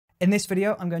In this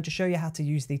video, I'm going to show you how to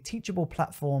use the Teachable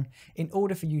platform in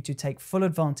order for you to take full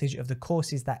advantage of the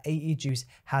courses that AEJuice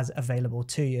has available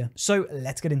to you. So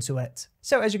let's get into it.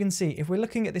 So as you can see, if we're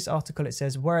looking at this article, it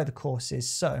says, where are the courses?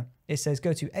 So it says,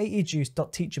 go to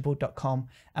aejuice.teachable.com.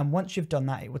 And once you've done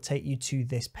that, it will take you to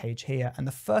this page here. And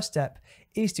the first step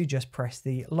is to just press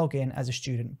the login as a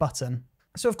student button.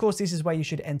 So of course, this is where you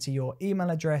should enter your email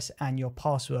address and your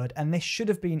password, and this should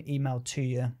have been emailed to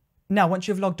you. Now, once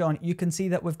you've logged on, you can see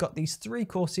that we've got these 3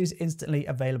 courses instantly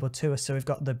available to us. So we've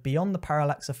got the Beyond the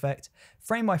Parallax Effect,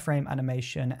 Frame by Frame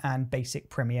Animation, and Basic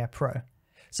Premiere Pro.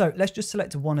 So let's just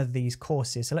select one of these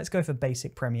courses. So let's go for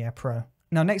Basic Premiere Pro.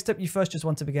 Now, next up, you first just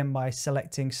want to begin by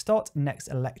selecting Start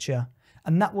Next Lecture,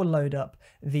 and that will load up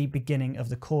the beginning of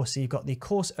the course. So you've got the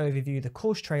course overview, the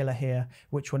course trailer here,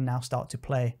 which will now start to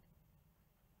play.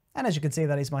 And as you can see,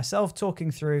 that is myself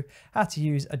talking through how to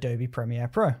use Adobe Premiere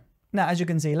Pro. Now, as you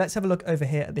can see, let's have a look over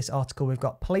here at this article. We've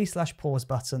got play/pause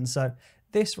button. So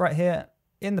this right here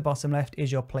in the bottom left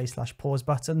is your play/pause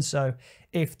button. So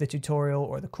if the tutorial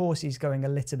or the course is going a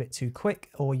little bit too quick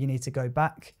or you need to go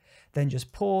back, then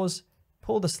just pause,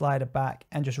 pull the slider back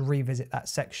and just revisit that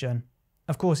section.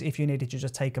 Of course, if you needed to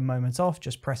just take a moment off,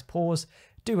 just press pause,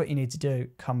 do what you need to do,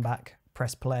 come back,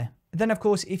 press play. Then of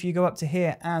course, if you go up to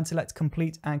here and select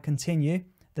complete and continue,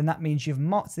 then that means you've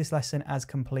marked this lesson as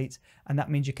complete, and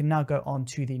that means you can now go on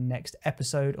to the next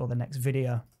episode or the next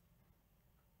video.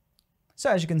 So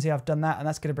as you can see, I've done that, and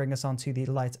that's going to bring us on to the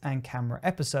light and camera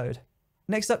episode.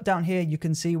 Next up down here, you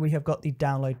can see we have got the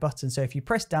download button. So if you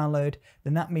press download,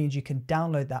 then that means you can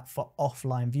download that for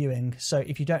offline viewing. So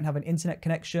if you don't have an internet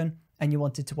connection and you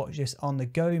wanted to watch this on the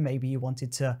go, maybe you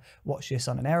wanted to watch this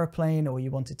on an aeroplane, or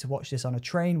you wanted to watch this on a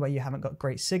train where you haven't got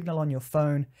great signal on your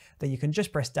phone, then you can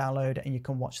just press download and you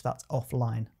can watch that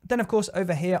offline. Then of course,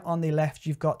 over here on the left,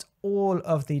 you've got all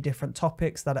of the different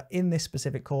topics that are in this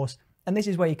specific course. And this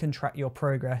is where you can track your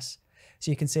progress.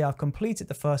 So you can see I've completed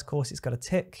the first course, it's got a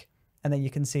tick. And then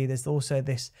you can see there's also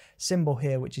this symbol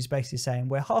here, which is basically saying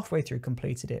we're halfway through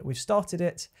completed it. We've started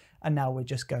it, and now we're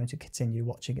just going to continue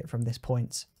watching it from this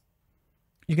point.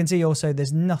 You can see also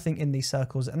there's nothing in these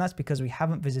circles, and that's because we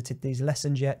haven't visited these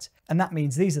lessons yet. And that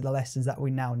means these are the lessons that we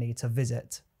now need to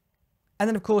visit. And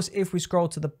then of course, if we scroll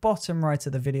to the bottom right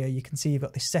of the video, you can see you've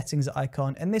got the settings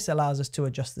icon, and this allows us to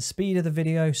adjust the speed of the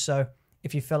video. So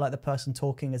if you feel like the person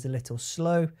talking is a little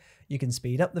slow, you can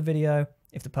speed up the video.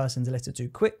 If the person's a little too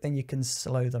quick, then you can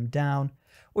slow them down,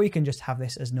 or you can just have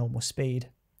this as normal speed.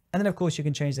 And then of course you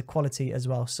can change the quality as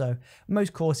well. So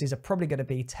most courses are probably going to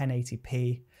be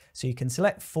 1080p. So you can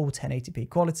select full 1080p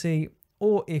quality,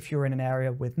 or if you're in an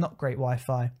area with not great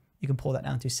Wi-Fi, you can pull that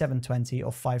down to 720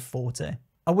 or 540.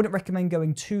 I wouldn't recommend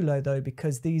going too low though,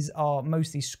 because these are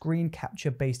mostly screen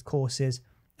capture based courses.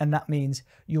 And that means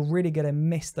you're really going to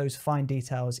miss those fine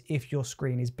details if your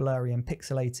screen is blurry and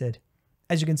pixelated.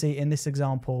 As you can see in this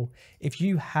example, if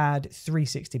you had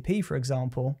 360p, for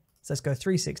example, so let's go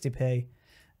 360p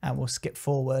and we'll skip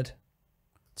forward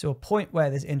to a point where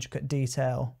there's intricate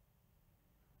detail.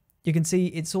 You can see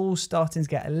it's all starting to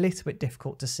get a little bit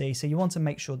difficult to see. So you want to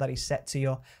make sure that it's set to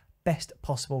your best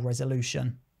possible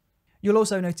resolution. You'll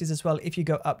also notice as well, if you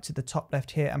go up to the top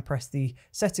left here and press the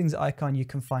settings icon, you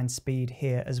can find speed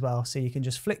here as well. So you can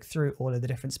just flick through all of the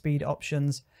different speed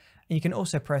options. And you can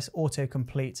also press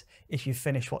autocomplete if you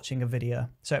finish watching a video.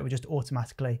 So it will just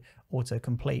automatically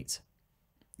autocomplete.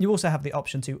 You also have the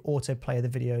option to autoplay the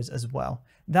videos as well.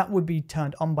 That would be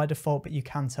turned on by default, but you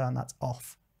can turn that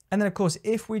off. And then of course,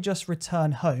 if we just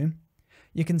return home,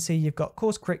 you can see you've got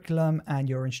course curriculum and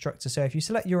your instructor. So if you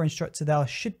select your instructor, there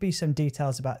should be some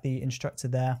details about the instructor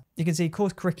there. You can see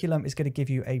course curriculum is going to give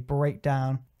you a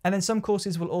breakdown. And then some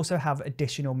courses will also have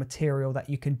additional material that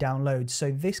you can download.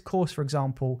 So this course, for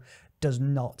example, does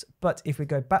not. But if we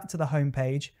go back to the home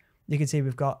page, you can see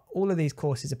we've got all of these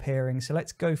courses appearing. So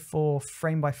let's go for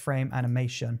frame by frame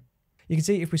animation. You can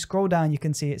see if we scroll down, you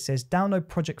can see it says download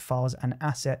project files and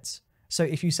assets. So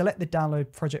if you select the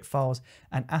download project files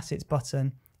and assets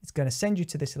button, it's going to send you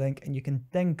to this link, and you can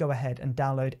then go ahead and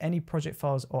download any project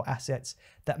files or assets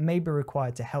that may be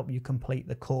required to help you complete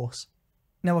the course.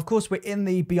 Now, of course, we're in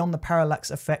the Beyond the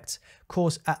Parallax Effect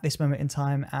course at this moment in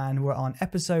time, and we're on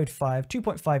episode 5,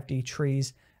 2.5D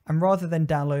trees. And rather than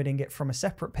downloading it from a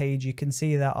separate page, you can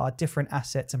see there are different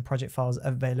assets and project files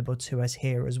available to us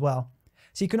here as well.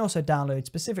 So you can also download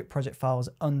specific project files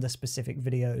under specific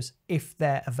videos if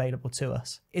they're available to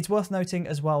us. It's worth noting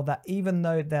as well that even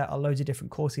though there are loads of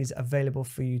different courses available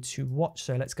for you to watch,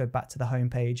 so let's go back to the home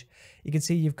page, you can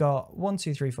see you've got 1,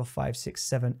 2, 3, 4, 5, 6,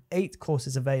 7, 8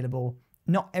 courses available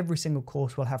not every single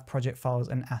course will have project files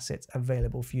and assets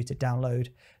available for you to download.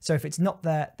 So if it's not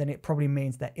there, then it probably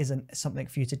means there isn't something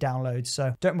for you to download.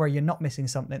 So don't worry, you're not missing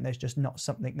something. There's just not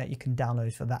something that you can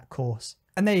download for that course.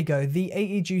 And there you go. The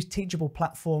AEJuice Teachable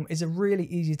platform is a really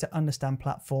easy to understand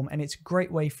platform, and it's a great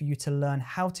way for you to learn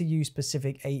how to use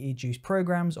specific AEJuice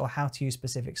programs or how to use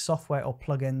specific software or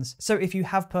plugins. So if you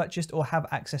have purchased or have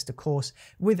access to course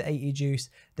with AEJuice,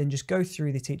 then just go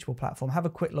through the Teachable platform, have a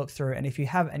quick look through it. And if you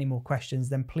have any more questions,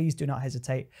 then please do not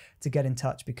hesitate to get in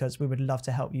touch, because we would love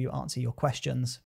to help you answer your questions.